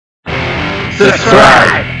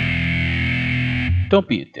Subscribe! Don't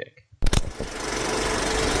be a dick. The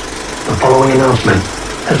following announcement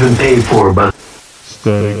has been paid for by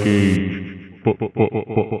Static Age for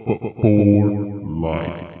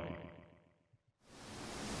Life.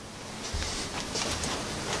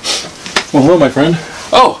 Well, hello, my friend.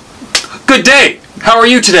 Oh, good day. How are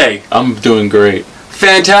you today? I'm doing great.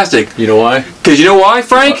 Fantastic. You know why? Because you know why,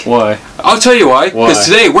 Frank? Why? I'll tell you why. Because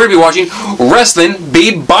today we're going to be watching Wrestling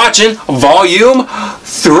Be Botchin' Volume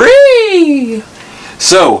 3.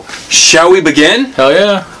 So, shall we begin? Hell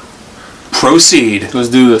yeah. Proceed. Let's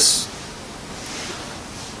do this.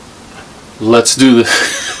 Let's do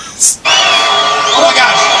this. Oh my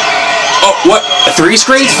gosh! Oh, what? 3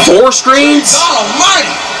 screens? 4 screens? God almighty!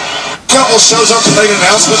 Couple shows up to make an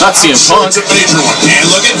announcement. Not CM Punk. It's a major one.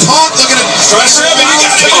 And look at Punk, look at it. Dresser, you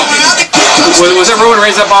gotta take it out. Was it Roman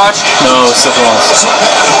Reigns that botch? No, Seth Rollins.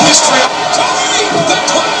 History of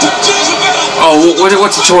Oh,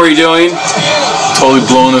 what's Tori doing? Totally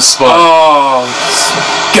blowing the spot. Oh,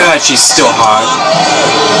 God, she's still hot.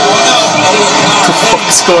 What the fuck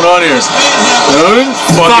is going on here?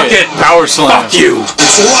 Fuck it. Power slam. Fuck you.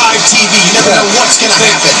 It's live TV. You never know what's gonna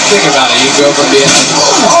happen. Think about it. You go from being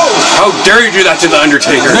How dare you do that to the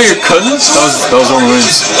Undertaker? No, your cousins? That was Roman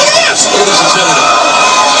Reigns.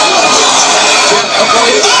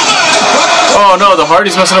 Oh no, the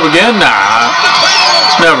Hardys messing up again? Nah.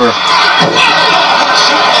 Never.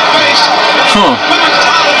 Huh.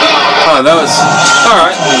 Oh, that was...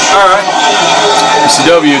 Alright, alright.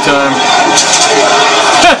 CW time.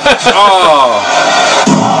 Oh.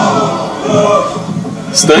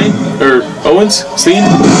 Steen? Or Owens? Steen?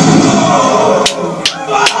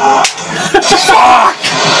 Fuck!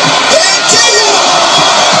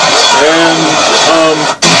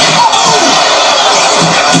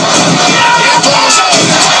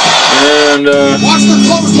 And, watch the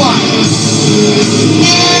clothesline.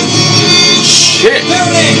 shit. There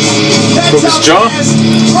it is. Broke his jaw?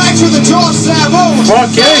 Fracture the jaw, Savo. Fuck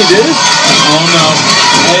yeah, he did. Oh no.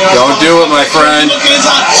 Don't do it, my friend.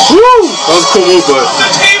 Woo! That was a cool move, but...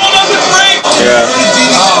 Yeah.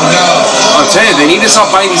 Oh no. I'm telling you, they need to stop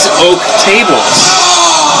buying these oak tables.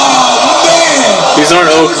 Oh man. These aren't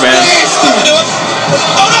oak, man.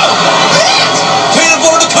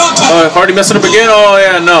 Oh, Hardy messing up again? Oh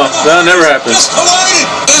yeah, no. That never happens.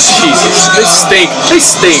 Jesus. They stink. They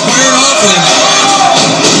stink.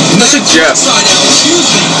 Look at Jeff.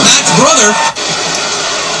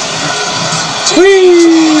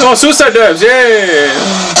 Whee! Oh, suicide dives. Yay!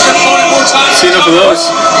 See enough of those.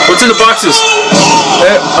 What's in the boxes?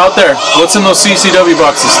 Out there. What's in those CCW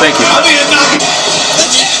boxes? Thank you.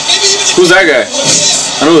 Who's that guy?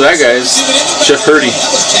 I know who that guy is. Jeff Hardy.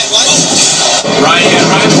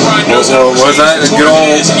 Was that a good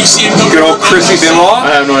old Chrissy Benoit?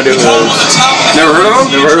 I have no idea who that is. Never heard of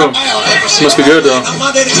him? Never heard of him. Must be good though.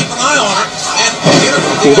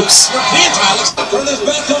 Whoops.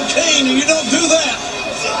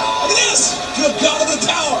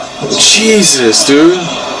 Jesus, dude.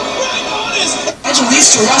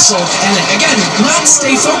 Needs to wrestle and again not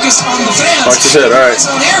stay focused on the fans. Watch his head, alright.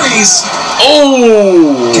 On Aries.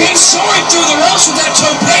 Oh! Came soaring through the ropes with that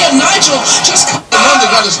tope, and Nigel just The one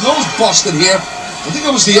that got his nose busted here. I think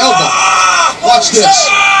it was the elbow. Watch this.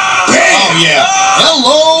 Oh yeah.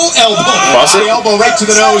 Hello, elbow. Faucet? The elbow right to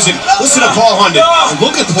the nose, and listen to Paul Hunter. And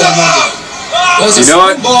look at Paul Hunter. You know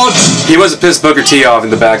what? He wasn't pissed Booker T off in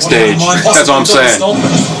the backstage. That's all I'm saying.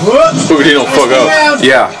 Booker T don't fuck up.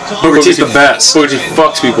 Yeah, Booker T's the best. Booker T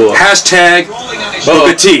fucks people up. Hashtag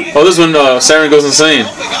Booker T. Oh, this one, Siren goes insane.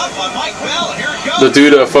 The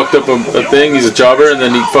dude fucked up a thing, he's a jobber, and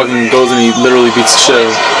then he fucking goes and he literally beats the shit out of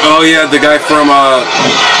him. Oh yeah, the guy from,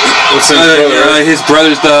 What's his brother? his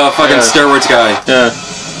brother's the fucking steroids guy. Yeah.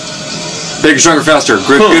 Bigger, Stronger, Faster.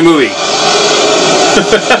 Good movie.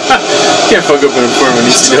 Can't fuck up an informant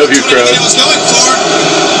ECW crowd.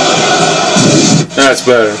 That's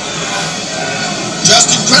better.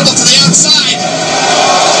 Just incredible to the outside.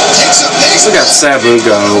 Takes a base. Look at Sabu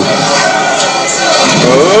go.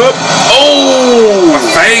 Oh! My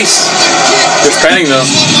face. It's panning though.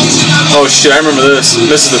 Oh shit, I remember this.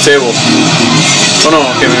 Misses the table. Oh no,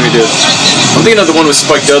 okay, maybe we did. I'm thinking of the one with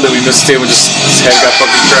Spike Dudley. We missed the table, just his head got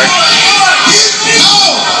fucking cracked.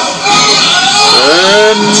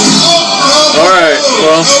 Alright,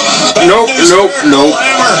 well. Nope.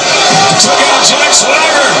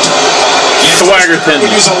 Swaggerton.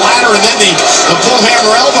 Use a ladder and then the pull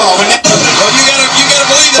hammer elbow. And then, you gotta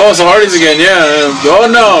believe it. Oh, so Hardy's again, yeah.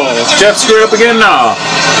 Oh no. Jeff screwed up again? No.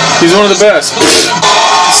 He's one of the best.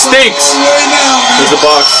 Stinks. There's the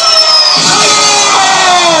box.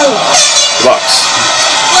 The box.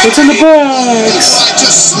 What's in the box? I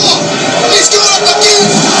just saw. He's going up again.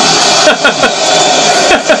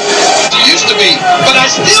 He used to be, but I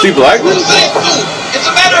still. Steve Blackman? It's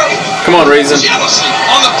a matter of. Come on, Raisin. Jealousy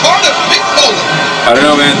on the part of Mick Foley. I don't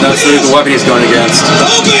know, man. That's the weapon he's going against.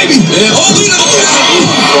 Oh, baby! Holding it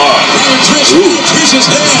Fuck. Trish's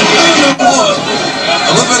hand.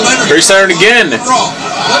 A little bit later. Very Saturn again. Look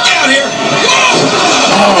out here.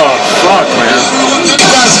 Oh, fuck, man.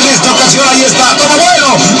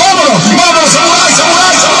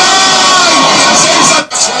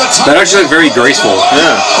 That actually looked very graceful.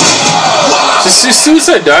 Yeah. Just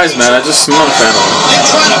Suicide Dies, man. I'm not a fan of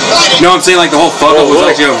it. No, I'm saying like the whole fuck up was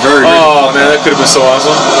actually a very good. Oh, man, that could have been so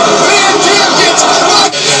awesome.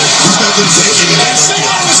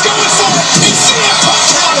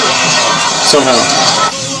 Somehow.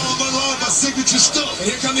 And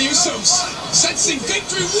here come the Usos. Sensing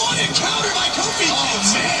victory, one encounter by Kofi. Oh,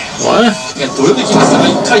 man. What?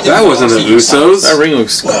 That wasn't the Usos. That ring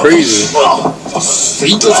looks crazy.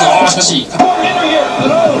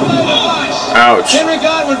 Ouch.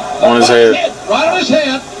 On his head. Right on his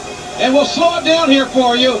head. And we'll slow it down here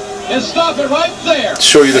for you and stop it right there.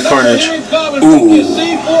 Show you the carnage. Ooh.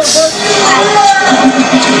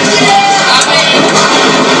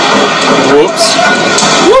 Whoops.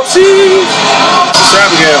 Whoopsie. It's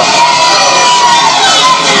Abigail.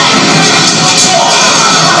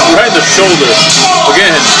 Right in the shoulder.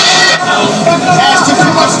 Again.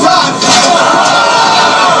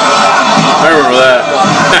 I remember that.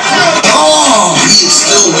 Oh, he's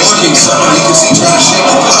still walking, so you can see trying to shake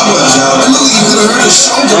the cobwebs out. Ooh, you could have heard his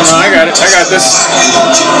shoulder. No, I got it. I got this.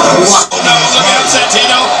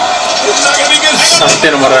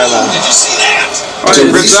 Santino Morella. Did you see that? Oh,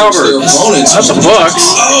 Prince Albert. That's a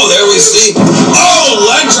Bucks. Oh, there we see. Oh,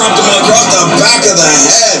 leg dropped him across the back of the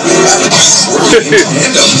head. Working in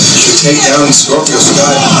tandem to take down Scorpio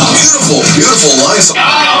Sky. Beautiful, beautiful lines.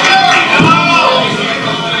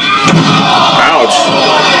 Ouch.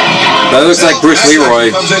 That looks like Bruce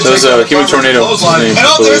Leroy. That was Human Tornado's name.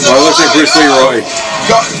 That looks like Bruce Leroy.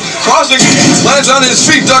 Crossing, lands on his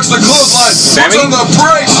feet, ducks the clothesline. Sammy? On the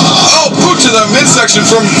brakes. Oh, boot to the midsection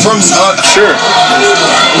from Sure.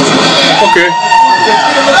 Okay.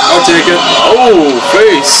 I'll take it. Oh,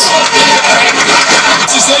 face.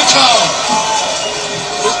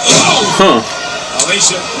 Huh.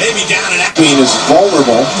 Maybe down and out. Being as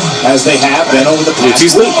vulnerable as they have been over the past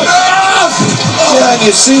He's week. Yeah, and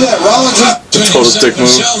you see that Rollins is Total dick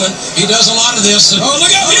move. He does a lot of this. Oh,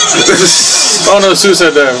 look out here! Oh no,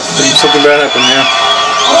 Suicide Dive. Something bad happened, yeah.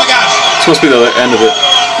 Oh my gosh! It's supposed to be the end of it.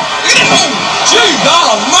 Gee, God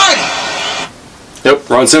almighty! Yep.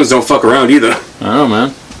 Ron Simmons don't fuck around either. I don't know,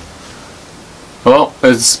 man. Well,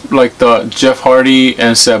 it's like the Jeff Hardy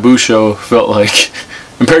and Sabu show felt like.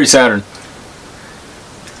 And Perry Saturn.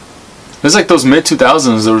 It's like those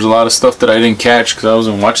mid-2000s, there was a lot of stuff that I didn't catch because I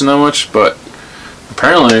wasn't watching that much, but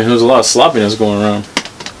apparently there was a lot of sloppiness going around.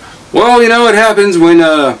 Well, you know what happens when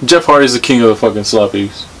Jeff Hardy's the king of the fucking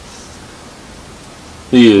sloppies.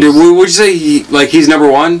 He is. Would you say he's number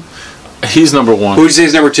one? He's number one. Who would you say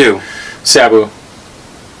is number two? Sabu.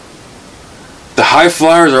 The high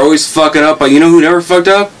flyers are always fucking up, but you know who never fucked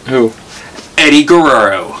up? Who? Eddie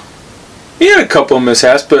Guerrero. He had a couple of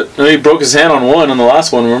mishaps, but he broke his hand on one on the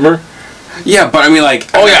last one, remember? Yeah, but I mean, like.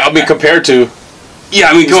 Oh, yeah, I'll be compared to. Yeah,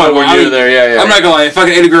 I mean, come on. When you were there, yeah. I'm not gonna lie,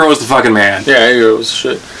 fucking Eddie Guerrero was the fucking man. Yeah, Eddie Guerrero was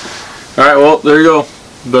shit. Alright, well, there you go.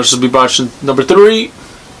 Versus Be Botchin number 3.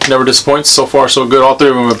 Never disappoints. So far, so good. All 3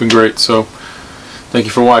 of them have been great, so thank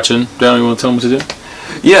you for watching. Dan, you want to tell them what to do?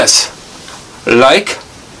 Yes. Like,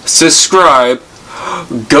 subscribe,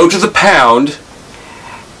 go to the pound,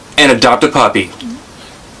 and adopt a puppy.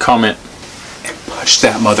 Comment. And punch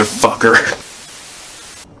that motherfucker.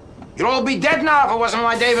 You'd all be dead now if it wasn't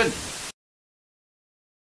my David.